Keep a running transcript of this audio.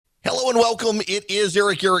Hello and welcome. It is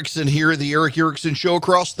Eric Erickson here, the Eric Erickson Show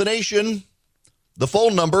across the nation. The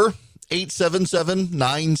phone number,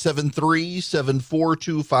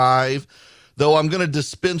 877-973-7425. Though I'm going to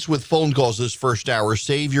dispense with phone calls this first hour.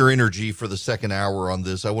 Save your energy for the second hour on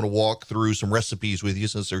this. I want to walk through some recipes with you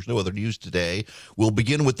since there's no other news today. We'll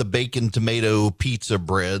begin with the bacon tomato pizza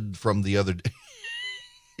bread from the other day.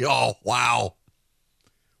 Oh, wow.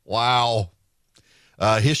 Wow.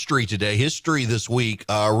 History today. History this week.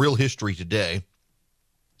 Real history today.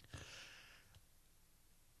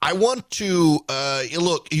 I want to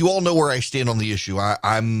look. You all know where I stand on the issue.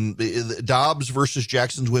 I'm Dobbs versus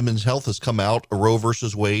Jackson's Women's Health has come out. Roe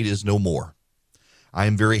versus Wade is no more. I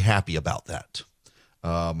am very happy about that.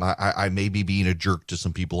 I may be being a jerk to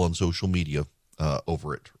some people on social media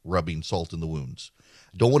over it, rubbing salt in the wounds.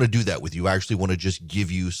 Don't want to do that with you. I actually want to just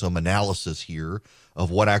give you some analysis here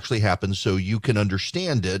of what actually happened so you can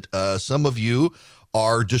understand it. Some of you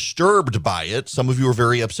are disturbed by it. Some of you are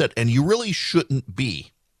very upset, and you really shouldn't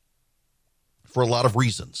be for a lot of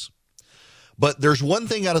reasons. But there's one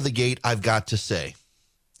thing out of the gate I've got to say.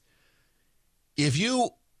 If you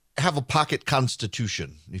have a pocket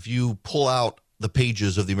constitution, if you pull out the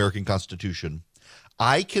pages of the American Constitution,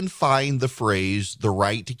 I can find the phrase, the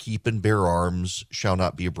right to keep and bear arms shall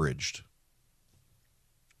not be abridged.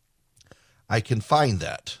 I can find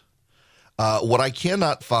that. What I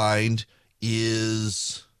cannot find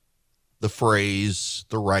is the phrase,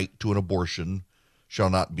 the right to an abortion shall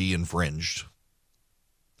not be infringed.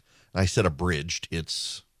 I said abridged.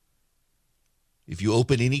 It's, if you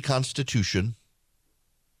open any constitution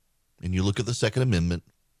and you look at the Second Amendment,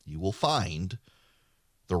 you will find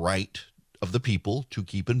the right of the people to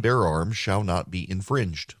keep and bear arms shall not be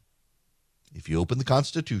infringed. If you open the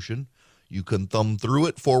Constitution, you can thumb through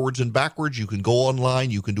it forwards and backwards. You can go online.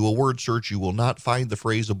 You can do a word search. You will not find the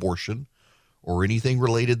phrase abortion or anything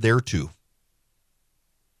related thereto.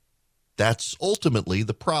 That's ultimately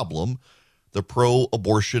the problem the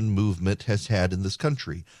pro-abortion movement has had in this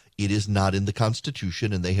country. It is not in the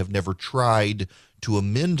Constitution, and they have never tried to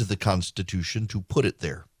amend the Constitution to put it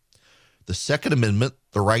there. The Second Amendment,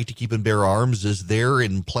 the right to keep and bear arms, is there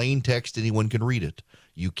in plain text. Anyone can read it.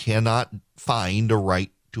 You cannot find a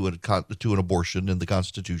right to an abortion in the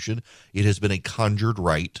Constitution. It has been a conjured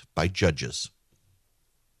right by judges.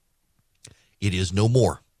 It is no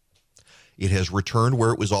more. It has returned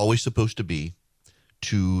where it was always supposed to be,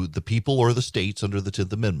 to the people or the states under the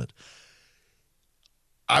 10th Amendment.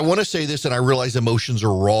 I want to say this, and I realize emotions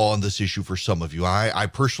are raw on this issue for some of you. I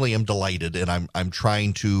personally am delighted, and I'm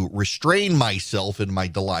trying to restrain myself in my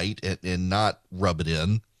delight and not rub it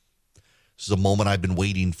in. This is a moment I've been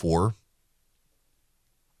waiting for.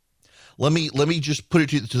 Let me just put it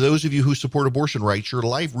to those of you who support abortion rights. Your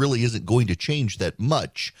life really isn't going to change that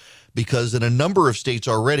much, because in a number of states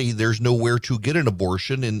already, there's nowhere to get an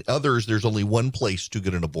abortion. In others, there's only one place to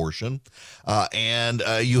get an abortion. And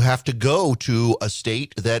you have to go to a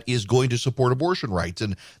state that is going to support abortion rights.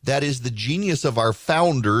 And that is the genius of our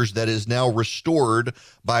founders that is now restored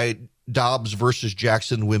by Dobbs versus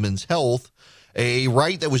Jackson Women's Health. A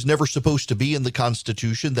right that was never supposed to be in the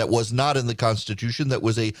Constitution, that was not in the Constitution, that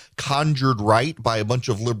was a conjured right by a bunch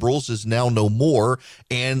of liberals, is now no more,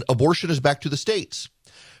 and abortion is back to the states.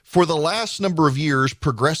 For the last number of years,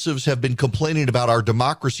 progressives have been complaining about our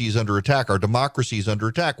democracy is under attack. Our democracy is under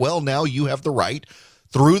attack. Well, now you have the right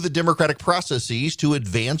through the democratic processes to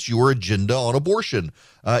advance your agenda on abortion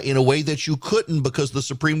in a way that you couldn't, because the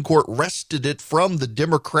Supreme Court wrested it from the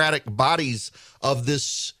democratic bodies of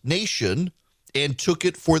this nation and took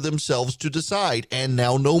it for themselves to decide, and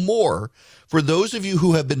now no more. For those of you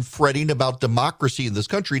who have been fretting about democracy in this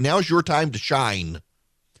country, now's your time to shine.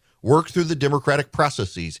 Work through the democratic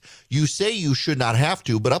processes. You say you should not have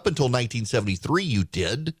to, but up until 1973, you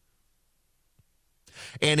did.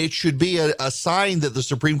 And it should be a sign that the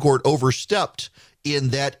Supreme Court overstepped in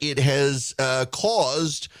that it has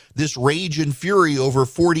caused this rage and fury over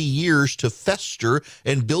 40 years to fester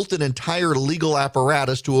and built an entire legal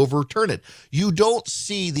apparatus to overturn it. You don't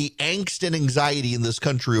see the angst and anxiety in this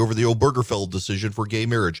country over the Obergefell decision for gay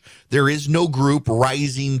marriage. There is no group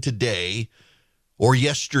rising today or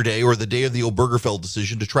yesterday or the day of the Obergefell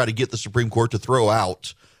decision to try to get the Supreme Court to throw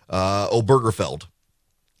out Obergefell.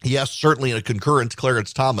 Yes, certainly in a concurrence,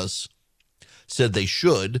 Clarence Thomas said they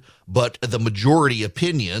should, but the majority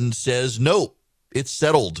opinion says no, it's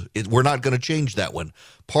settled. We're not going to change that one.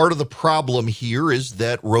 Part of the problem here is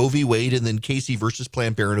that Roe v. Wade and then Casey versus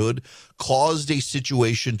Planned Parenthood caused a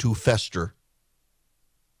situation to fester.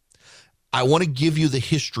 I want to give you the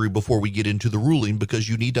history before we get into the ruling, because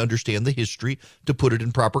you need to understand the history to put it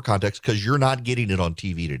in proper context, because you're not getting it on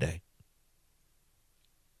TV today.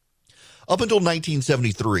 Up until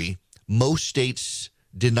 1973, most states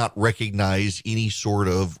did not recognize any sort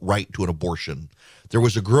of right to an abortion. There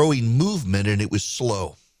was a growing movement, and it was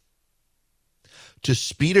slow. To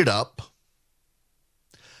speed it up,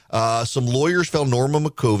 some lawyers found Norma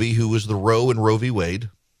McCovey, who was the Roe in Roe v. Wade,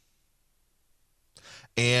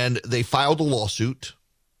 and they filed a lawsuit.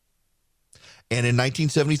 And in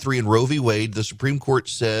 1973, in Roe v. Wade, the Supreme Court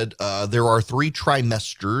said there are 3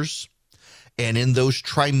 trimesters. And in those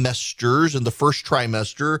trimesters, in the first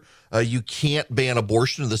trimester, you can't ban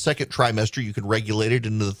abortion. In the second trimester, you can regulate it.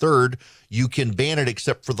 And in the third, you can ban it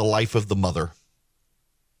except for the life of the mother.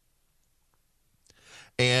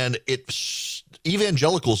 And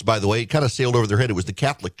evangelicals, by the way, it kind of sailed over their head. It was the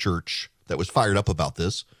Catholic Church that was fired up about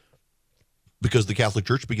this, because the Catholic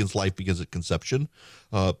Church life begins at conception.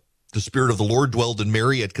 The Spirit of the Lord dwelled in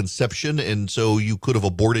Mary at conception, and so you could have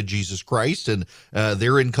aborted Jesus Christ. And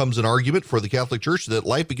therein comes an argument for the Catholic Church that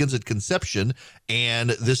life begins at conception,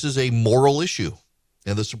 and this is a moral issue.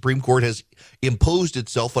 And the Supreme Court has imposed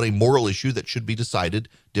itself on a moral issue that should be decided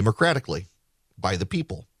democratically by the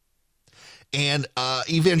people. And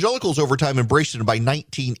evangelicals over time embraced it. And by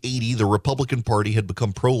 1980, the Republican Party had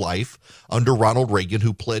become pro-life under Ronald Reagan,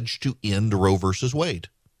 who pledged to end Roe versus Wade.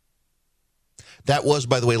 That was,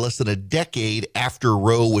 by the way, less than a decade after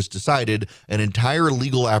Roe was decided. An entire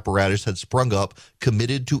legal apparatus had sprung up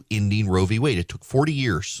committed to ending Roe v. Wade. It took 40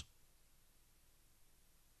 years.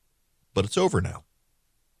 But it's over now.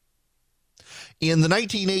 In the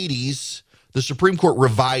 1980s, the Supreme Court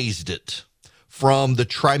revised it from the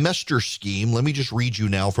trimester scheme. Let me just read you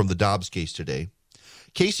now from the Dobbs case today.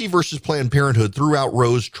 Casey versus Planned Parenthood threw out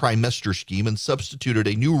Roe's trimester scheme and substituted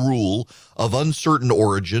a new rule of uncertain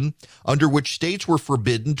origin under which states were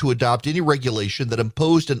forbidden to adopt any regulation that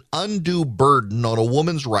imposed an undue burden on a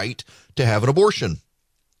woman's right to have an abortion.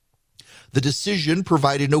 The decision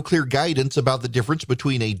provided no clear guidance about the difference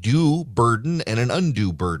between a due burden and an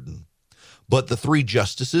undue burden. But the 3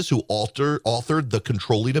 justices who authored the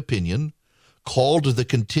controlling opinion called the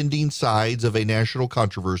contending sides of a national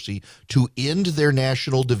controversy to end their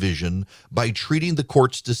national division by treating the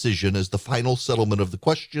court's decision as the final settlement of the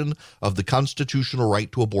question of the constitutional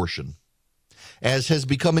right to abortion. As has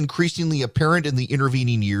become increasingly apparent in the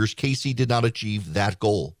intervening years, Casey did not achieve that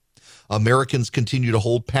goal. Americans continue to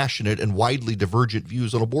hold passionate and widely divergent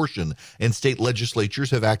views on abortion, and state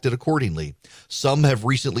legislatures have acted accordingly. Some have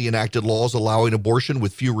recently enacted laws allowing abortion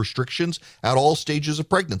with few restrictions at all stages of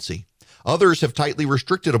pregnancy. Others have tightly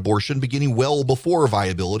restricted abortion beginning well before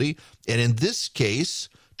viability, and in this case,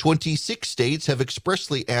 26 states have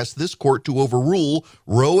expressly asked this court to overrule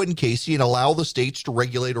Roe and Casey and allow the states to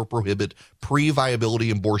regulate or prohibit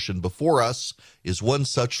pre-viability abortion. Before us is one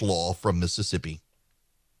such law from Mississippi.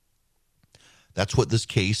 That's what this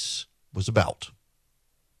case was about.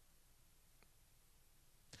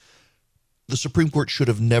 The Supreme Court should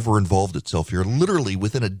have never involved itself here. Literally,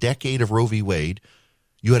 within a decade of Roe v. Wade,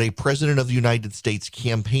 you had a president of the United States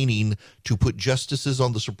campaigning to put justices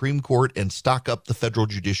on the Supreme Court and stock up the federal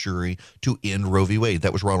judiciary to end Roe v. Wade.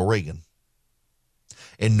 That was Ronald Reagan.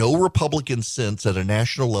 And no Republican since at a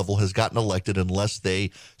national level has gotten elected unless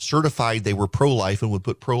they certified they were pro-life and would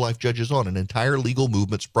put pro-life judges on. An entire legal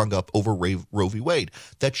movement sprung up over Roe v. Wade.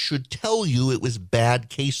 That should tell you it was bad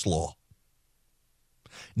case law.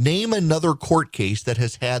 Name another court case that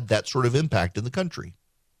has had that sort of impact in the country.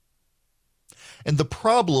 And the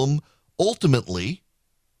problem, ultimately,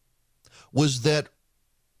 was that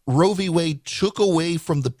Roe v. Wade took away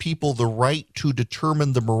from the people the right to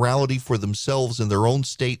determine the morality for themselves in their own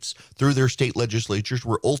states through their state legislatures,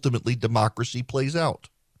 where ultimately democracy plays out,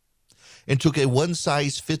 and took a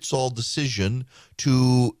one-size-fits-all decision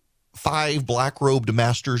to 5 black-robed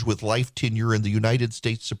masters with life tenure in the United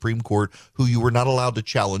States Supreme Court who you were not allowed to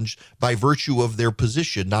challenge by virtue of their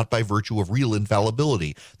position, not by virtue of real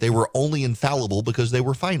infallibility. They were only infallible because they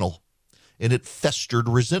were final, and it festered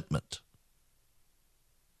resentment.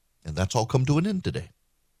 And that's all come to an end today.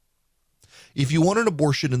 If you want an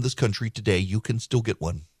abortion in this country today, you can still get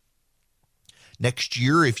one. Next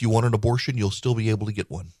year, if you want an abortion, you'll still be able to get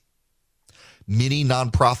one. Many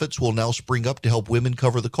nonprofits will now spring up to help women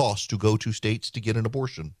cover the cost to go to states to get an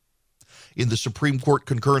abortion. In the Supreme Court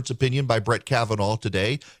concurrence opinion by Brett Kavanaugh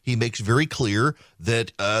today, he makes very clear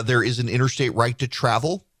that there is an interstate right to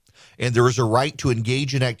travel, and there is a right to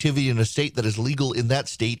engage in activity in a state that is legal in that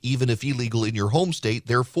state, even if illegal in your home state.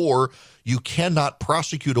 Therefore, you cannot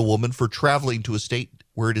prosecute a woman for traveling to a state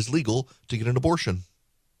where it is legal to get an abortion.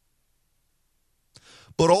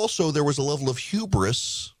 But also, there was a level of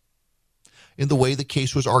hubris in the way the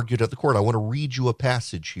case was argued at the court. I want to read you a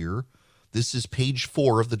passage here. This is page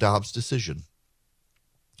 4 of the Dobbs decision.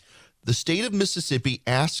 The state of Mississippi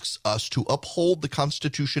asks us to uphold the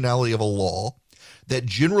constitutionality of a law that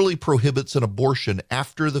generally prohibits an abortion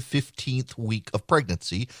after the 15th week of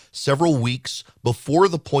pregnancy, several weeks before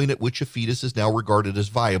the point at which a fetus is now regarded as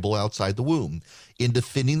viable outside the womb. In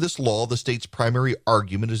defending this law, the state's primary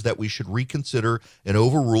argument is that we should reconsider and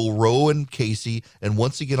overrule Roe and Casey and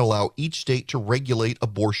once again allow each state to regulate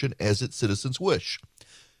abortion as its citizens wish.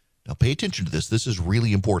 Now pay attention to this. This is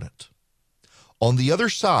really important. On the other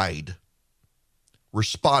side,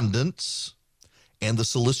 respondents and the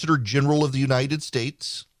Solicitor General of the United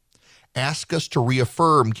States ask us to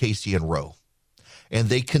reaffirm Casey and Roe, and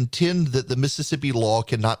they contend that the Mississippi law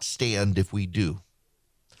cannot stand if we do.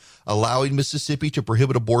 Allowing Mississippi to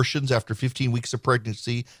prohibit abortions after 15 weeks of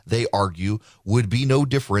pregnancy, they argue, would be no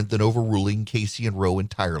different than overruling Casey and Roe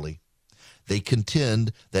entirely. They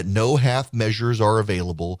contend that no half measures are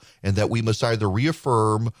available and that we must either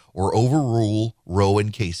reaffirm or overrule Roe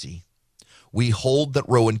and Casey. We hold that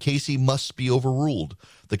Roe and Casey must be overruled.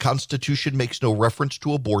 The Constitution makes no reference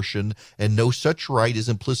to abortion, and no such right is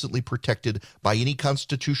implicitly protected by any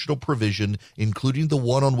constitutional provision, including the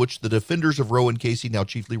one on which the defenders of Roe and Casey now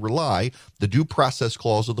chiefly rely, the Due Process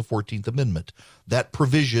Clause of the 14th Amendment. That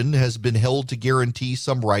provision has been held to guarantee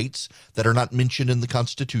some rights that are not mentioned in the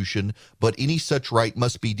Constitution, but any such right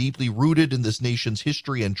must be deeply rooted in this nation's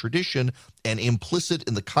history and tradition and implicit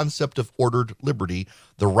in the concept of ordered liberty.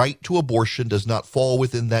 The right to abortion does not fall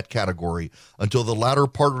within that category. Until the latter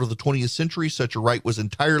part of the 20th century, such a right was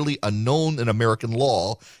entirely unknown in American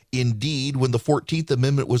law. Indeed, when the 14th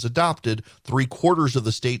Amendment was adopted, 3/4 of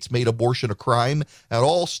the states made abortion a crime at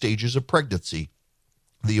all stages of pregnancy.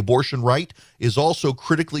 The abortion right is also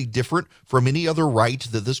critically different from any other right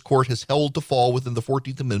that this court has held to fall within the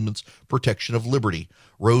 14th Amendment's protection of liberty.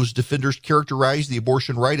 Roe's defenders characterize the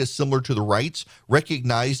abortion right as similar to the rights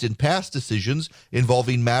recognized in past decisions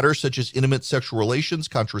involving matters such as intimate sexual relations,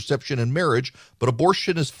 contraception, and marriage, but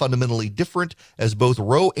abortion is fundamentally different, as both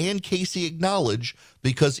Roe and Casey acknowledge,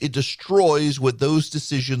 because it destroys what those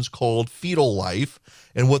decisions called fetal life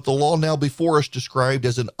and what the law now before us described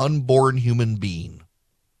as an unborn human being.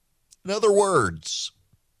 In other words,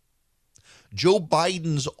 Joe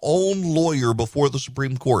Biden's own lawyer before the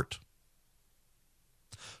Supreme Court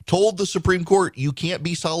told the Supreme Court, you can't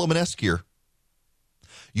be Solomon-esque here.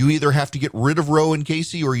 You either have to get rid of Roe and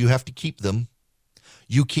Casey or you have to keep them.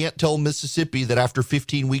 You can't tell Mississippi that after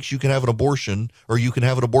 15 weeks you can have an abortion or you can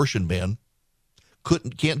have an abortion ban.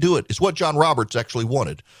 Can't do it. It's what John Roberts actually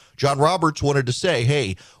wanted. John Roberts wanted to say,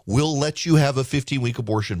 hey, we'll let you have a 15-week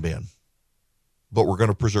abortion ban, but we're going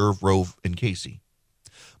to preserve Roe and Casey.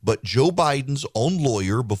 But Joe Biden's own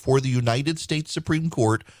lawyer before the United States Supreme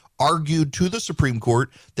Court argued to the Supreme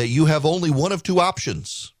Court that you have only one of two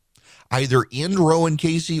options. Either end Roe and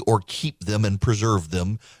Casey or keep them and preserve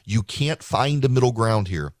them. You can't find a middle ground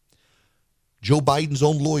here. Joe Biden's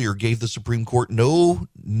own lawyer gave the Supreme Court no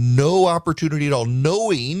opportunity at all,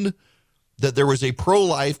 knowing that there was a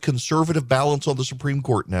pro-life conservative balance on the Supreme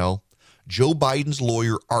Court now. Joe Biden's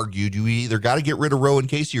lawyer argued you either got to get rid of Roe and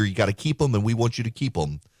Casey or you got to keep them, and we want you to keep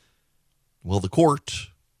them. Well, the court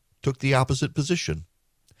took the opposite position.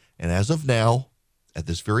 And as of now, at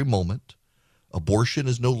this very moment, abortion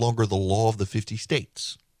is no longer the law of the 50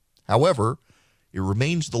 states. However, it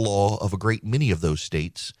remains the law of a great many of those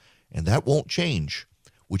states, and that won't change,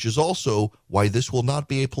 which is also why this will not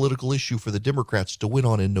be a political issue for the Democrats to win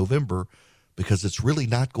on in November, because it's really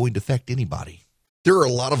not going to affect anybody. There are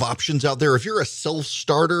a lot of options out there. If you're a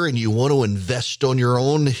self-starter and you want to invest on your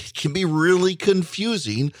own, it can be really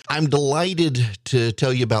confusing. I'm delighted to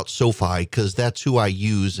tell you about SoFi because that's who I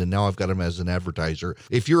use, and now I've got them as an advertiser.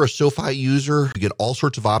 If you're a SoFi user, you get all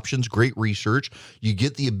sorts of options, great research. You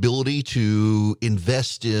get the ability to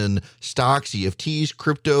invest in stocks, EFTs,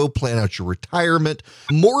 crypto, plan out your retirement.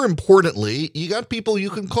 More importantly, you got people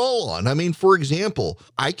you can call on. I mean, for example,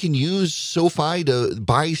 I can use SoFi to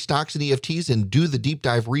buy stocks and EFTs and do the deep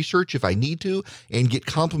dive research if I need to and get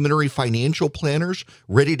complimentary financial planners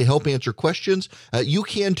ready to help answer questions. You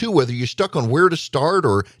can too, whether you're stuck on where to start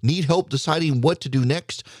or need help deciding what to do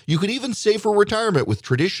next. You can even save for retirement with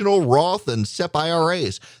traditional Roth and SEP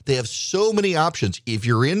IRAs. They have so many options. If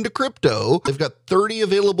you're into crypto, they've got 30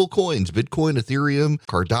 available coins: Bitcoin, Ethereum,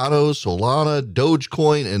 Cardano, Solana,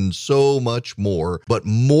 Dogecoin, and so much more. But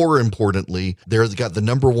more importantly, they've got the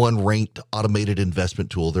 #1 ranked automated investment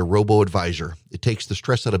tool, their robo-advisor. It It takes the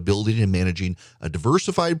stress out of building and managing a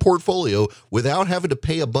diversified portfolio without having to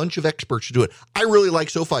pay a bunch of experts to do it. I really like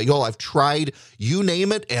SoFi. Y'all, I've tried, you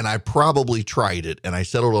name it, and I probably tried it, and I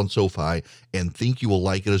settled on SoFi and think you will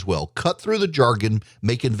like it as well. Cut through the jargon,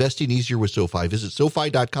 make investing easier with SoFi. Visit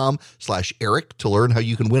SoFi.com/Eric to learn how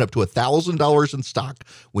you can win up to $1,000 in stock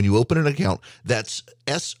when you open an account. That's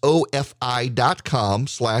SoFi.com/Eric.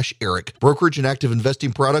 Brokerage and active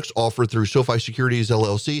investing products offered through SoFi Securities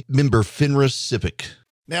LLC, member FINRA SIPC.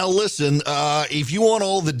 Now listen, if you want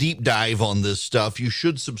all the deep dive on this stuff, you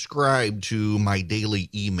should subscribe to my daily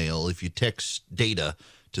email. If you text data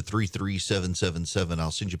to 33777,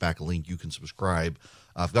 I'll send you back a link. You can subscribe.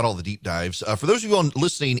 I've got all the deep dives. For those of you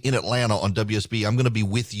listening in Atlanta on WSB, I'm going to be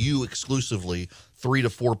with you exclusively 3 to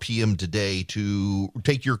 4 p.m. today to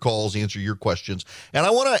take your calls, answer your questions. And I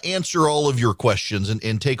want to answer all of your questions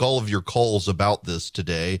and take all of your calls about this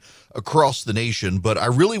today across the nation. But I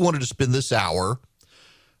really wanted to spend this hour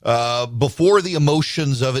before the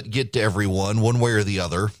emotions of it get to everyone, one way or the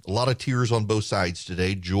other. A lot of tears on both sides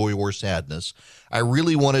today, joy or sadness. I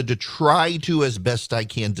really wanted to try to, as best I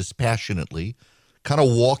can, dispassionately kind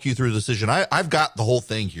of walk you through the decision. I've got the whole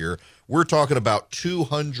thing here. We're talking about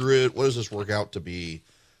 200. What does this work out to be?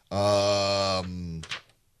 Hang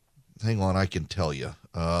on, I can tell you.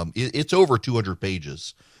 It's over 200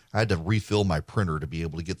 pages. I had to refill my printer to be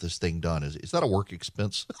able to get this thing done. Is that a work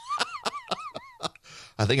expense?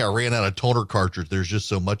 I think I ran out of toner cartridge. There's just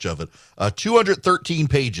so much of it. 213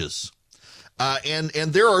 pages. And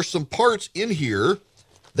there are some parts in here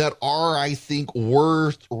that are, I think,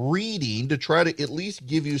 worth reading to try to at least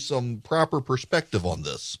give you some proper perspective on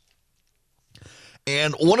this.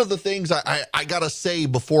 And one of the things I got to say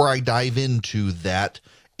before I dive into that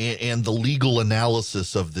and the legal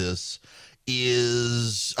analysis of this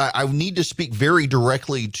is I need to speak very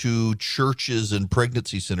directly to churches and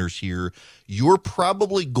pregnancy centers here. You're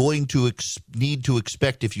probably going to need to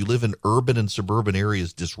expect, if you live in urban and suburban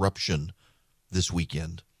areas, disruption this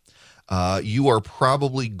weekend. You are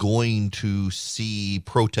probably going to see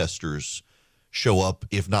protesters show up,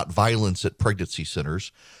 if not violence, at pregnancy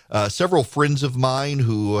centers. Several friends of mine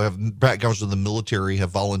who have backgrounds in the military have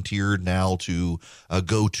volunteered now to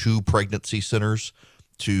go to pregnancy centers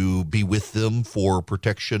to be with them for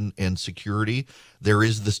protection and security. There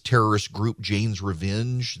is this terrorist group, Jane's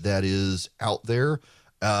Revenge, that is out there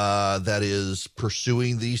that is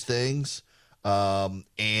pursuing these things.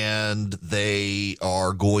 And they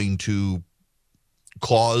are going to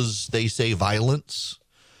cause, they say, violence,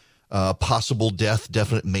 possible death,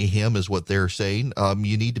 definite mayhem is what they're saying.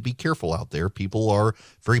 You need to be careful out there. People are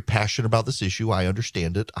very passionate about this issue. I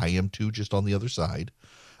understand it. I am too, just on the other side.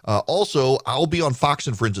 Also, I'll be on Fox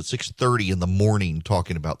and Friends at 6:30 in the morning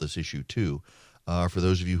talking about this issue too. For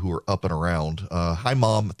those of you who are up and around. Hi,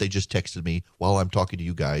 Mom. They just texted me while I'm talking to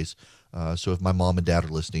you guys. So if my mom and dad are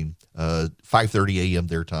listening, 5:30 a.m.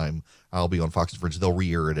 their time, I'll be on Fox and Friends. They'll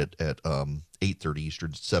re-air it at 8:30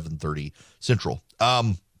 Eastern, 7:30 Central.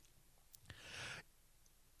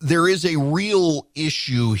 There is a real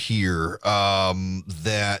issue here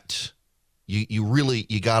that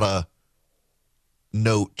you gotta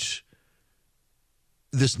note.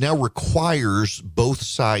 This now requires both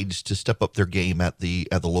sides to step up their game at the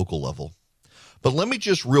local level. But let me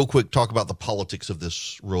just real quick talk about the politics of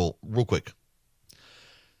this real quick.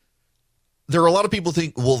 There are a lot of people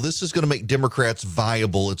think, well, this is going to make Democrats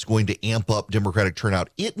viable. It's going to amp up Democratic turnout.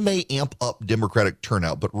 It may amp up Democratic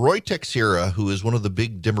turnout, but Roy Texera, who is one of the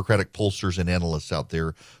big Democratic pollsters and analysts out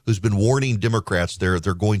there, who's been warning Democrats they're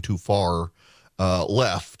going too far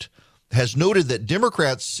left, has noted that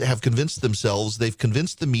Democrats have convinced themselves, they've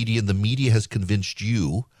convinced the media, and the media has convinced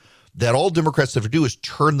you that all Democrats have to do is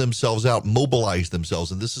turn themselves out, mobilize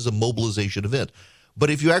themselves, and this is a mobilization event. But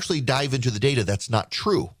if you actually dive into the data, that's not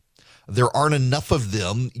true. There aren't enough of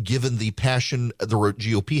them, given the passion the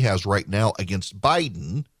GOP has right now against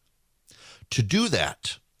Biden, to do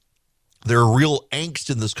that. There are real angst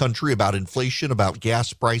in this country about inflation, about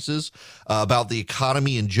gas prices, about the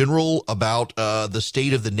economy in general, about the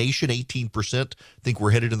state of the nation. 18% think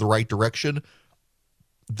we're headed in the right direction.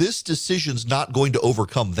 This decision's not going to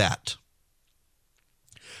overcome that.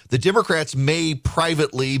 The Democrats may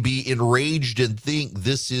privately be enraged and think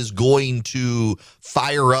this is going to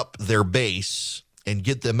fire up their base and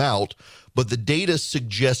get them out, but the data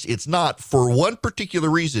suggests it's not, for one particular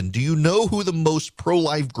reason. Do you know who the most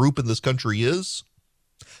pro-life group in this country is?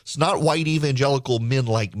 It's not white evangelical men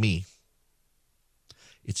like me.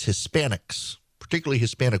 It's Hispanics, particularly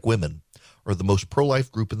Hispanic women, are the most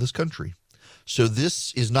pro-life group in this country. So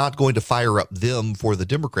this is not going to fire up them for the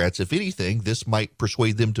Democrats. If anything, this might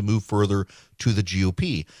persuade them to move further to the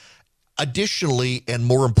GOP. Additionally, and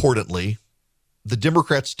more importantly, the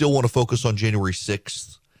Democrats still want to focus on January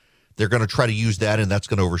 6th. They're going to try to use that, and that's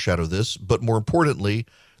going to overshadow this. But more importantly,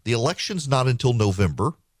 the election's not until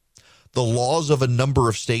November. The laws of a number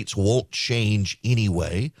of states won't change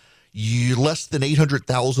anyway. Less than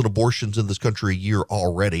 800,000 abortions in this country a year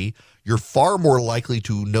already. You're far more likely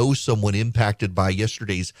to know someone impacted by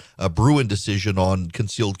yesterday's Bruin decision on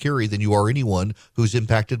concealed carry than you are anyone who's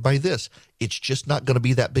impacted by this. It's just not going to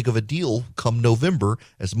be that big of a deal come November,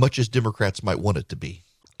 as much as Democrats might want it to be.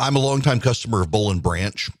 I'm a longtime customer of Boll &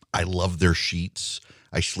 Branch. I love their sheets.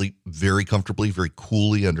 I sleep very comfortably, very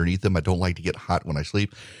coolly underneath them. I don't like to get hot when I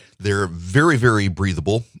sleep. They're very, very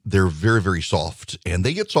breathable. They're very, very soft, and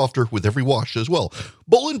they get softer with every wash as well.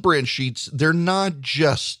 Boll & Branch sheets, they're not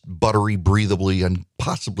just buttery, breathably, and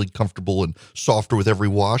possibly comfortable and softer with every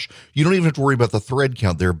wash. You don't even have to worry about the thread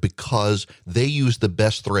count there because they use the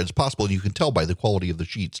best threads possible, and you can tell by the quality of the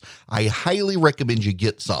sheets. I highly recommend you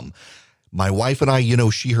get some. My wife and I,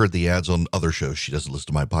 she heard the ads on other shows. She doesn't listen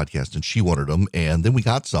to my podcast, and she wanted them. And then we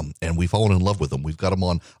got some, and we've fallen in love with them. We've got them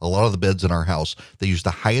on a lot of the beds in our house. They use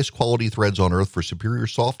the highest quality threads on earth for superior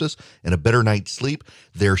softness and a better night's sleep.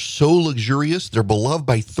 They're so luxurious. They're beloved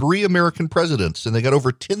by 3 American presidents, and they got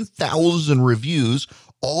over 10,000 reviews,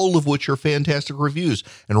 all of which are fantastic reviews.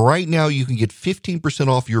 And right now you can get 15%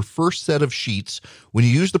 off your first set of sheets when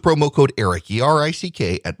you use the promo code ERICK,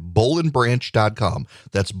 E-R-I-C-K, at bollandbranch.com.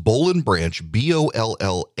 That's Boll & Branch,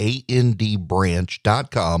 B-O-L-L-A-N-D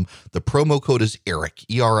branch.com. The promo code is ERICK,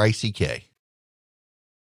 E-R-I-C-K.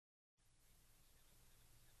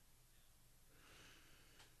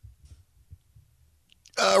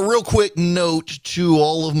 Real quick note to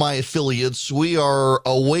all of my affiliates. We are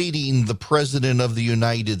awaiting the President of the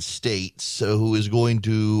United States who is going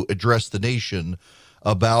to address the nation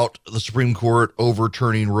about the Supreme Court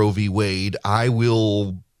overturning Roe v. Wade. I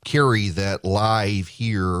will carry that live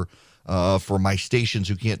here for my stations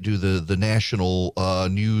who can't do the national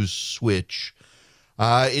news switch.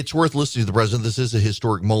 It's worth listening to the president. This is a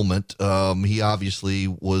historic moment. He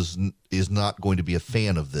obviously is not going to be a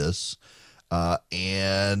fan of this.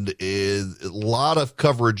 And a lot of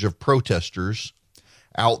coverage of protesters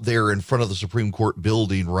out there in front of the Supreme Court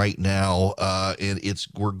building right now. And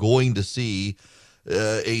we're going to see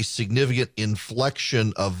a significant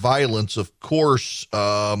inflection of violence. Of course,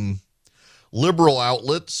 liberal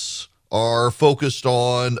outlets are focused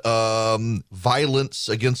on violence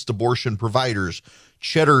against abortion providers.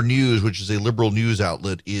 Cheddar News, which is a liberal news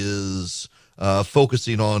outlet, is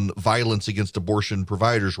focusing on violence against abortion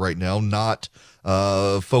providers right now, not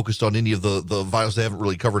focused on any of the violence. They haven't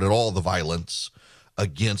really covered at all the violence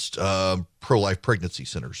against pro-life pregnancy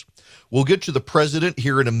centers. We'll get to the president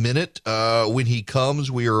here in a minute. When he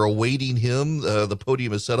comes, we are awaiting him. The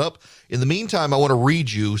podium is set up. In the meantime, I want to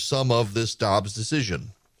read you some of this Dobbs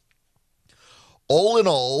decision. All in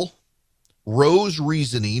all, Roe's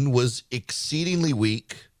reasoning was exceedingly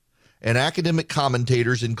weak, and academic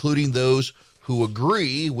commentators, including those who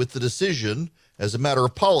agree with the decision as a matter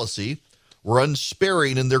of policy, were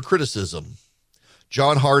unsparing in their criticism.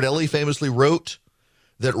 John Hardelli famously wrote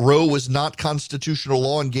that Roe was not constitutional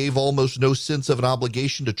law and gave almost no sense of an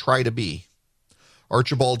obligation to try to be.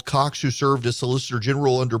 Archibald Cox, who served as Solicitor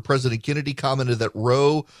General under President Kennedy, commented that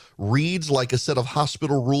Roe reads like a set of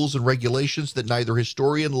hospital rules and regulations that neither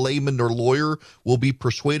historian, layman, nor lawyer will be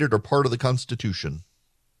persuaded are part of the Constitution.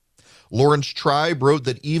 Lawrence Tribe wrote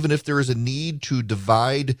that even if there is a need to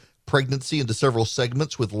divide pregnancy into several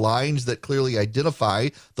segments with lines that clearly identify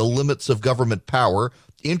the limits of government power,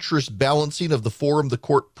 interest balancing of the forum the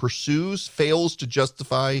court pursues fails to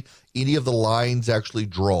justify any of the lines actually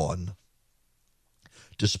drawn.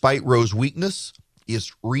 Despite Roe's weakness,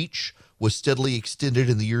 its reach was steadily extended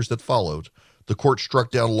in the years that followed. The court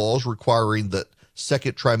struck down laws requiring that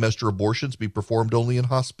second trimester abortions be performed only in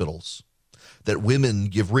hospitals, that women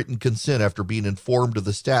give written consent after being informed of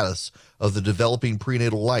the status of the developing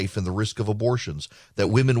prenatal life and the risk of abortions, that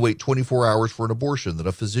women wait 24 hours for an abortion, that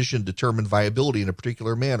a physician determine viability in a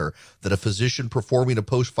particular manner, that a physician performing a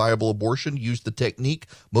post-viable abortion use the technique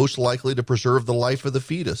most likely to preserve the life of the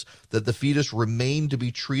fetus, that the fetus remain to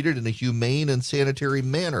be treated in a humane and sanitary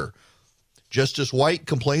manner. Justice White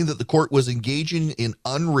complained that the court was engaging in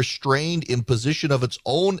unrestrained imposition of its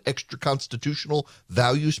own extra-constitutional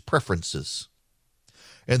values preferences.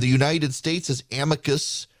 And the United States, as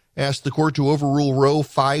amicus, asked the court to overrule Roe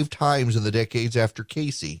 5 times in the decades after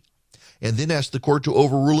Casey, and then asked the court to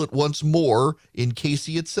overrule it once more in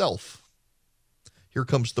Casey itself. Here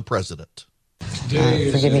comes the president.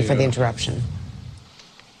 Forgive me for the interruption.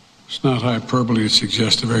 It's not hyperbole to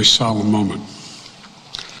suggest a very solemn moment.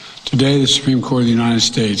 Today, the Supreme Court of the United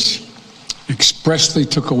States expressly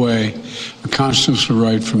took away a constitutional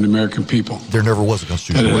right from the American people. There never was a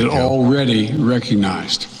constitutional that right. It had already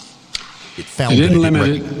recognized. It found they didn't that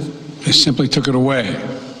limit it, they simply took it away.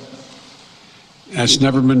 That's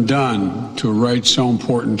never been done to a right so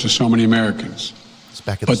important to so many Americans.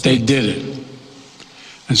 But they did it.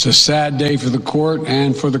 It's a sad day for the court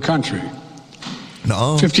and for the country.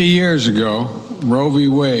 No. 50 years ago, Roe v.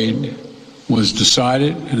 Wade was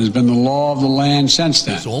decided and has been the law of the land since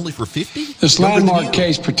then. So only for 50? This landmark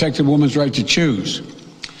case protected women's right to choose,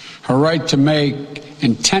 her right to make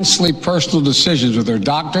intensely personal decisions with her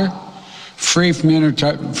doctor, free from the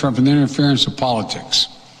interference of politics.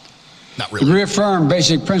 Not really. It reaffirmed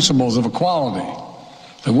basic principles of equality,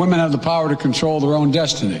 that women have the power to control their own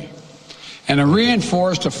destiny, and it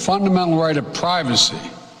reinforced a fundamental right of privacy,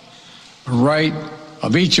 a right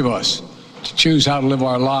of each of us to choose how to live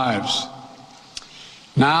our lives.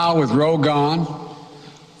 Now, with Roe gone,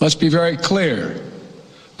 let's be very clear.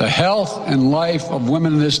 The health and life of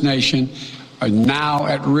women in this nation are now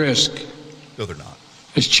at risk. No, they're not.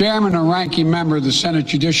 As chairman and ranking member of the Senate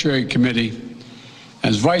Judiciary Committee,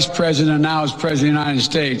 as vice president and now as president of the United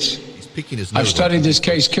States, I've studied this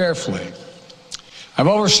case carefully. I've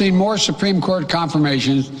overseen more Supreme Court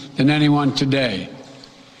confirmations than anyone today,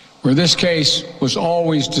 where this case was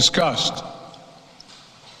always discussed.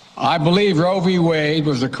 I believe Roe v. Wade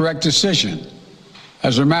was the correct decision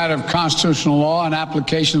as a matter of constitutional law and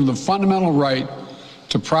application of the fundamental right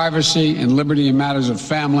to privacy and liberty in matters of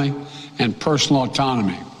family and personal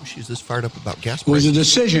autonomy. She's this fired up about gas prices. It was a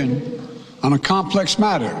decision on a complex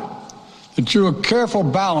matter that drew a careful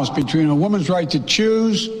balance between a woman's right to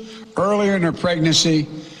choose earlier in her pregnancy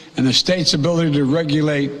and the state's ability to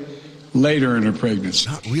regulate later in her pregnancy.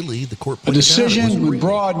 Not really. The court a decision with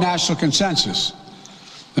broad national consensus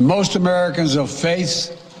that most Americans of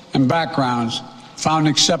faith and backgrounds found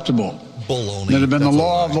acceptable. Baloney. That had been the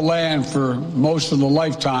law of the land for most of the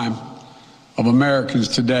lifetime of Americans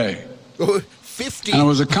today. 50. And it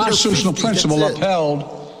was a constitutional principle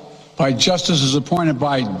upheld by justices appointed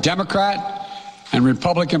by Democrat and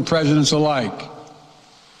Republican presidents alike.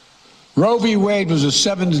 Roe v. Wade was a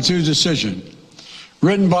 7-2 decision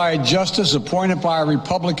written by a justice appointed by a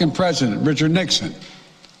Republican president, Richard Nixon.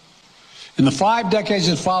 In the 5 decades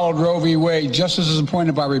that followed Roe v. Wade, justices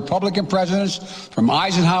appointed by Republican presidents from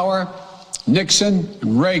Eisenhower, Nixon,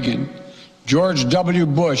 and Reagan, George W.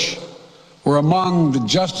 Bush, were among the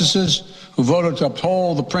justices who voted to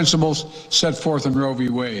uphold the principles set forth in Roe v.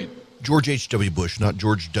 Wade. George H.W. Bush, not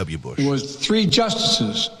George W. Bush. It was 3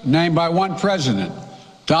 justices named by one president,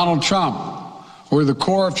 Donald Trump, who were the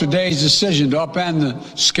core of today's decision to upend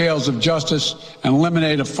the scales of justice and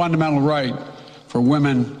eliminate a fundamental right for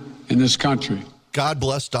women in this country. God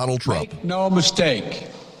bless Donald Trump. Make no mistake,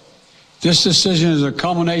 this decision is a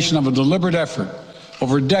culmination of a deliberate effort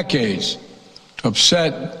over decades to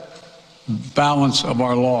upset the balance of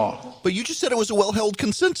our law. But you just said it was a well-held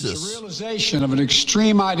consensus. It's a realization of an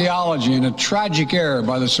extreme ideology and a tragic error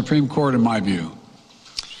by the Supreme Court, in my view.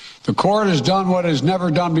 The court has done what it has never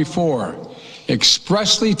done before,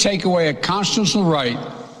 expressly take away a constitutional right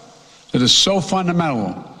that is so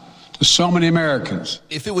fundamental to so many Americans.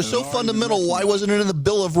 If it was so fundamental, why wasn't it in the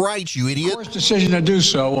Bill of Rights, you idiot? The court's decision to do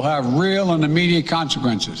so will have real and immediate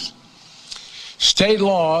consequences. State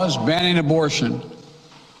laws banning abortion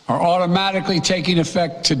are automatically taking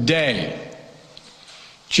effect today,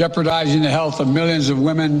 jeopardizing the health of millions of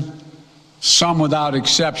women, some without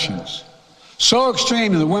exceptions. So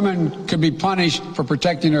extreme that women could be punished for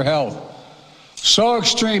protecting their health. So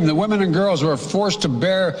extreme that women and girls who are forced to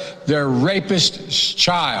bear their rapist's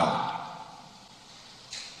child,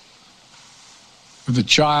 with the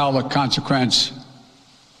child a consequence.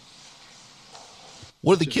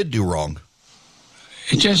 What did the kid do wrong?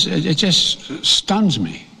 It just stuns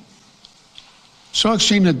me. So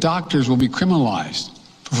extreme that doctors will be criminalized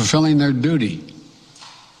for fulfilling their duty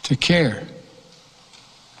to care.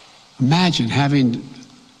 Imagine having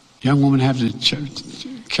a young woman have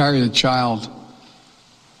to carry the child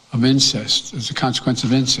of incest as a consequence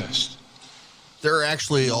of incest. They're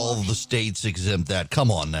actually all the states exempt that.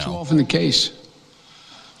 Come on now. Too often the case.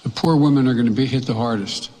 The poor women are going to be hit the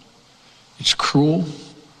hardest. It's cruel.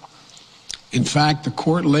 In fact, the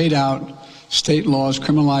court laid out state laws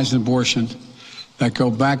criminalizing abortion that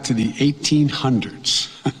go back to the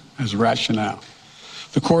 1800s as rationale.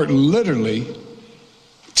 The court literally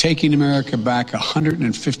taking America back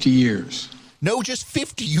 150 years. No, just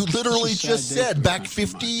 50. You literally just said back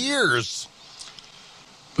 50 years.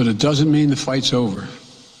 But it doesn't mean the fight's over.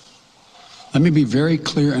 Let me be very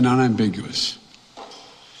clear and unambiguous.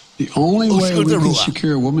 The only way we can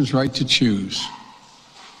secure a woman's right to choose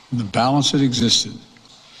the balance that existed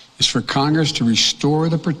is for Congress to restore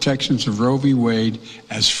the protections of Roe v. Wade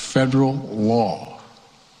as federal law.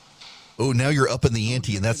 Oh, now you're up in the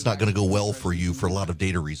ante, and that's not going to go well for you for a lot of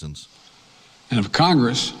data reasons. And if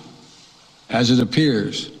Congress, as it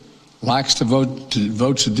appears, lacks the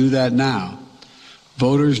votes to do that now,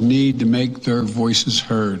 voters need to make their voices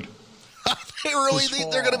heard. They really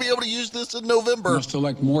think they're going to be able to use this in November. We must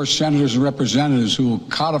elect more senators and representatives who will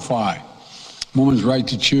codify women's right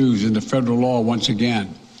to choose into federal law once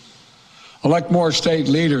again. Elect more state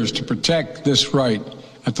leaders to protect this right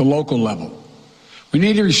at the local level. We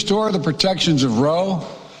need to restore the protections of Roe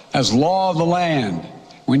as law of the land.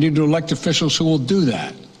 We need to elect officials who will do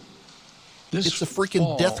that. It's a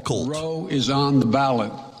freaking death cult. Roe is on the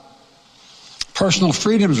ballot. Personal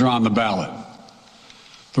freedoms are on the ballot.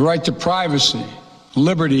 The right to privacy,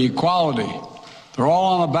 liberty, equality, they're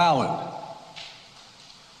all on the ballot.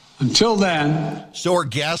 Until then... So are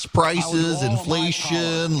gas prices,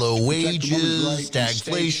 inflation, low wages,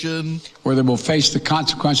 stagflation. Where they will face the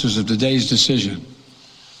consequences of today's decision.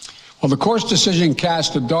 Well, the court's decision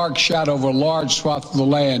cast a dark shadow over a large swath of the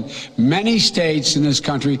land. Many states in this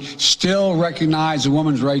country still recognize a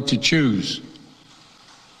woman's right to choose.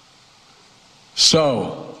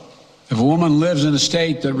 So, if a woman lives in a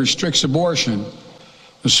state that restricts abortion,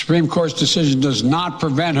 the Supreme Court's decision does not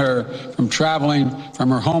prevent her from traveling from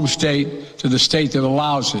her home state to the state that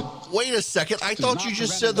allows it. Wait a second. I thought you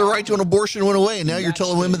just said the right to an abortion went away, and now you're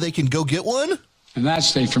telling women they can go get one? In that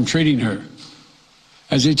state from treating her.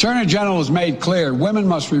 As the Attorney General has made clear, women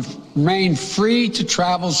must remain free to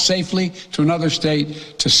travel safely to another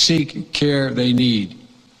state to seek care they need.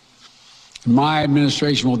 My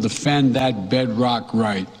administration will defend that bedrock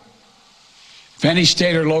right. If any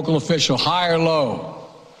state or local official, high or low,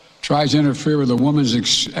 tries to interfere with a woman's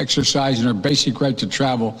exercising her basic right to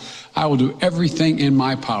travel, I will do everything in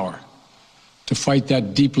my power to fight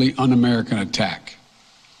that deeply un-American attack.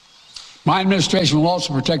 My administration will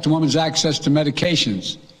also protect a woman's access to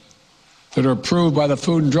medications that are approved by the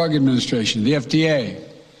Food and Drug Administration, the FDA,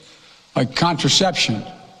 like contraception,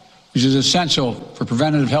 which is essential for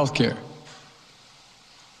preventative health care,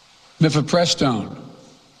 mifepristone,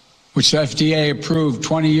 which the FDA approved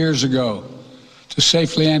 20 years ago to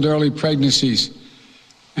safely end early pregnancies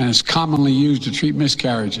and is commonly used to treat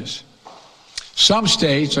miscarriages. Some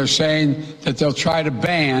states are saying that they'll try to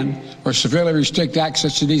ban or severely restrict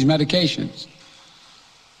access to these medications.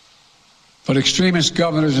 But extremist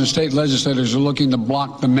governors and state legislators are looking to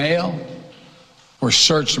block the mail or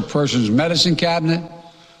search a person's medicine cabinet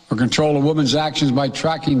or control a woman's actions by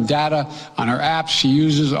tracking data on her apps she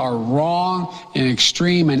uses are wrong and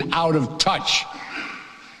extreme and out of touch.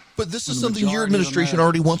 But this is something your administration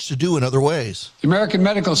already wants to do in other ways. The American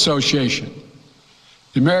Medical Association,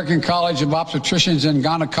 the American College of Obstetricians and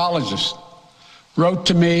Gynecologists wrote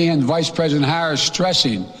to me and Vice President Harris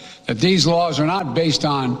stressing that these laws are not based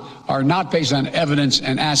on evidence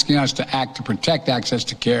and asking us to act to protect access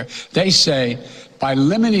to care. They say by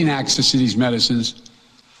limiting access to these medicines,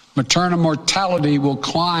 maternal mortality will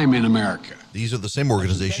climb in America. These are the same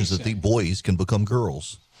organizations that think boys can become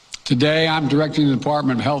girls. Today, I'm directing the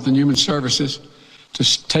Department of Health and Human Services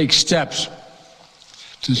to take steps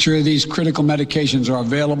to ensure these critical medications are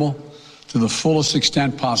available to the fullest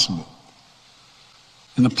extent possible.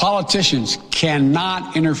 And the politicians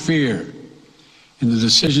cannot interfere in the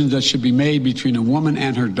decisions that should be made between a woman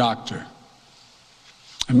and her doctor.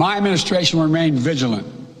 And my administration will remain vigilant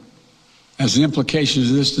as the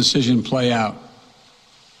implications of this decision play out.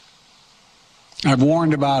 I've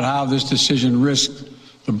warned about how this decision risks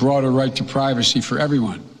the broader right to privacy for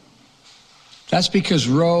everyone. That's because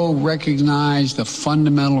Roe recognized the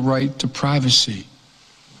fundamental right to privacy.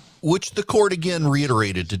 Which the court again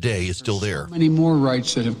reiterated today is still there. So many more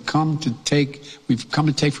rights that we've come to take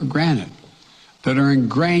for granted, that are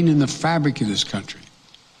ingrained in the fabric of this country.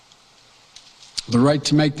 The right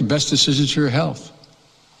to make the best decisions for your health.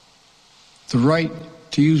 The right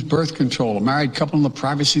to use birth control, a married couple in the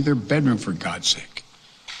privacy of their bedroom, for God's sake.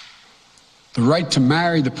 The right to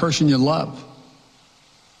marry the person you love.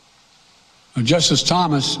 Now, Justice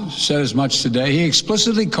Thomas said as much today. He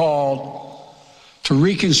explicitly called to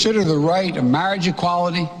reconsider the right of marriage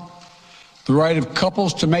equality, the right of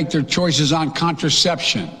couples to make their choices on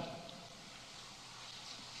contraception.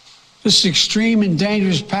 This is extreme and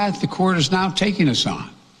dangerous path the court is now taking us on.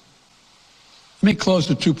 Let me close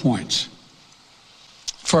with 2 points.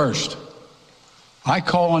 First, I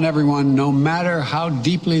call on everyone, no matter how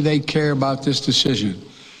deeply they care about this decision,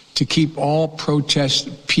 to keep all protests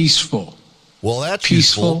peaceful. Well, that's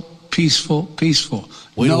peaceful.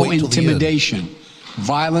 No intimidation.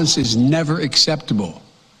 Violence is never acceptable.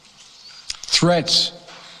 threats,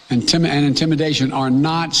 and intimidation are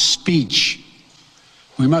not speech.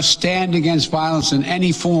 We must stand against violence in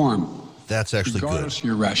any form. That's actually regardless good. of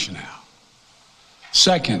your rationale.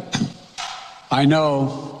 Second, I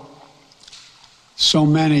know so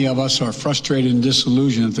many of us are frustrated and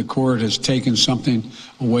disillusioned that the court has taken something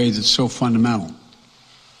away that's so fundamental.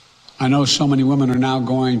 I know so many women are now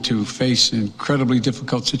going to face incredibly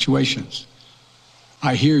difficult situations.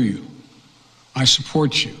 I hear you. I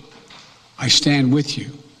support you. I stand with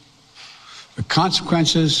you. The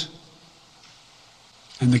consequences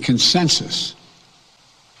and the consensus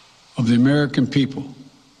of the American people,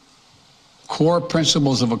 core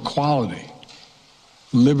principles of equality,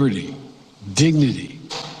 liberty, dignity,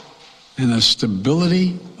 and the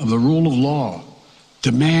stability of the rule of law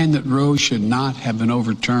demand that Roe should not have been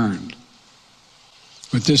overturned.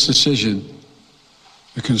 With this decision,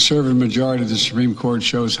 the conservative majority of the Supreme Court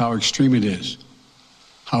shows how extreme it is,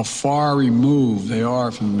 how far removed they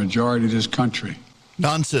are from the majority of this country.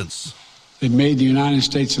 Nonsense. It made the United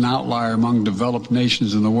States an outlier among developed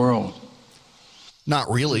nations in the world. Not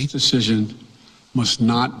really. This decision must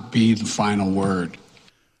not be the final word.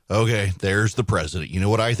 Okay, there's the president. You know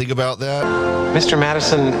what I think about that? Mr.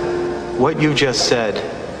 Madison, what you just said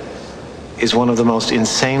is one of the most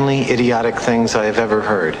insanely idiotic things I have ever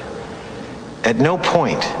heard. At no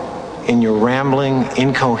point in your rambling,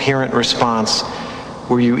 incoherent response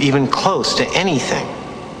were you even close to anything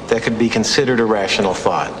that could be considered a rational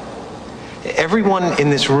thought. Everyone in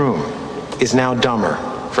this room is now dumber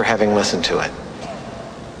for having listened to it.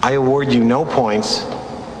 I award you no points,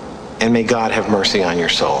 and may God have mercy on your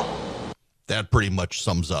soul. That pretty much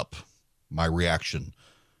sums up my reaction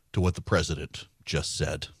to what the president just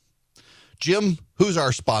said. Jim, who's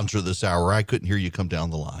our sponsor this hour? I couldn't hear you come down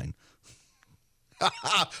the line.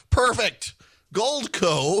 Perfect.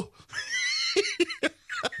 Goldco.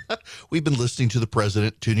 We've been listening to the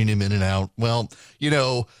president, tuning him in and out. Well, you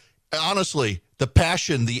know, honestly, the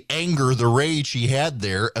passion, the anger, the rage he had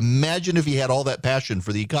there. Imagine if he had all that passion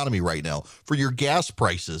for the economy right now, for your gas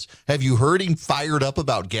prices. Have you heard him fired up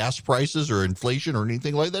about gas prices or inflation or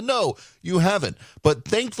anything like that? No, you haven't. But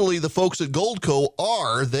thankfully, the folks at Goldco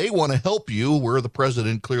are. They want to help you, where the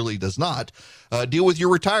president clearly does not, deal with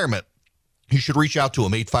your retirement. You should reach out to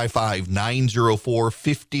him,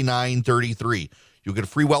 855-904-5933. You'll get a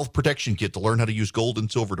free wealth protection kit to learn how to use gold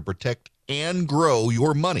and silver to protect and grow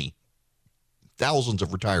your money. Thousands of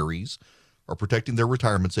retirees are protecting their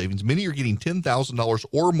retirement savings. Many are getting $10,000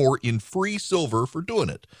 or more in free silver for doing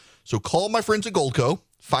it. So call my friends at Goldco.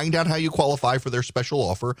 Find out how you qualify for their special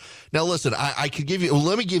offer. Now, listen, I could give you,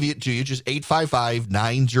 let me give it to you, just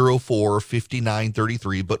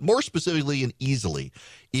 855-904-5933, but more specifically and easily,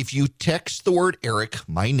 if you text the word Eric,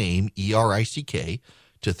 my name, E-R-I-C-K,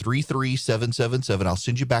 to 33777, I'll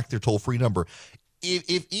send you back their toll-free number.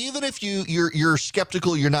 Even if you're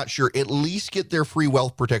skeptical, you're not sure, at least get their free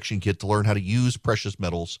wealth protection kit to learn how to use precious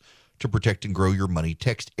metals to protect and grow your money.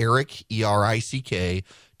 Text Eric, E-R-I-C-K,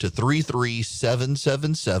 to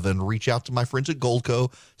 33777. Reach out to my friends at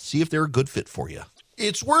Goldco. See if they're a good fit for you.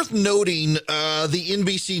 It's worth noting the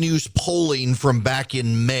NBC News polling from back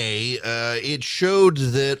in May. It showed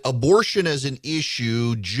that abortion as an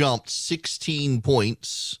issue jumped 16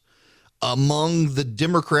 points among the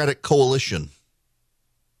Democratic coalition.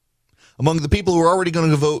 Among the people who are already going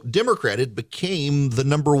to vote Democrat, it became the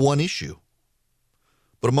number one issue.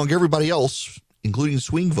 But among everybody else, including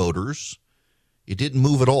swing voters, it didn't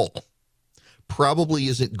move at all. Probably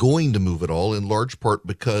isn't going to move at all, in large part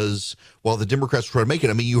because while the Democrats try to make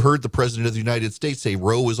it, I mean, you heard the president of the United States say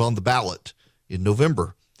Roe is on the ballot in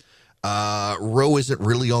November. Roe isn't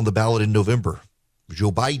really on the ballot in November.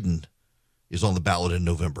 Joe Biden is on the ballot in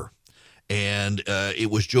November. And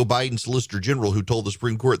it was Joe Biden's Solicitor General who told the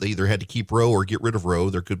Supreme Court they either had to keep Roe or get rid of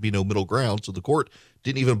Roe. There could be no middle ground, so the court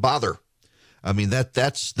didn't even bother. I mean,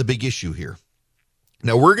 that's the big issue here.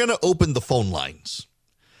 Now, we're going to open the phone lines,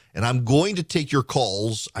 and I'm going to take your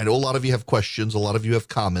calls. I know a lot of you have questions. A lot of you have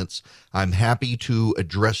comments. I'm happy to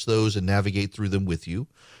address those and navigate through them with you.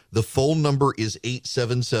 The phone number is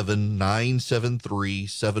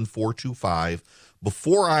 877-973-7425.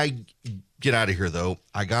 Before I get out of here, though,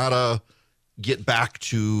 I got to get back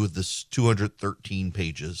to this 213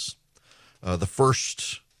 pages. The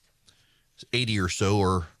first 80 or so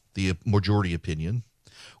are the majority opinion.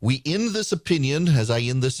 We end this opinion, as I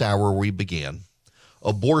end this hour we began.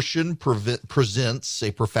 Abortion presents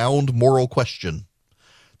a profound moral question.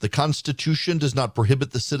 The Constitution does not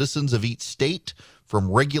prohibit the citizens of each state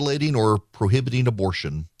from regulating or prohibiting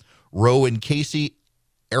abortion. Roe and Casey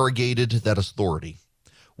arrogated that authority.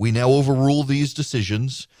 We now overrule these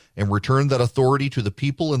decisions and return that authority to the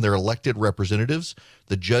people and their elected representatives.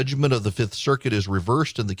 The judgment of the Fifth Circuit is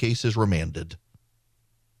reversed and the case is remanded.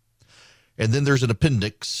 And then there's an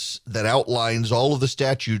appendix that outlines all of the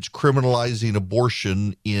statutes criminalizing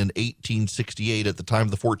abortion in 1868 at the time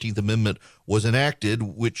the 14th Amendment was enacted,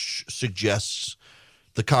 which suggests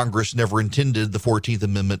the Congress never intended the 14th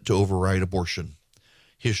Amendment to override abortion.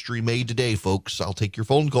 History made today, folks. I'll take your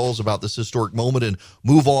phone calls about this historic moment and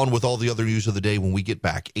move on with all the other news of the day when we get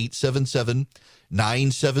back.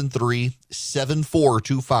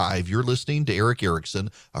 877-973-7425. You're listening to Erick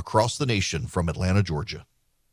Erickson across the nation from Atlanta, Georgia.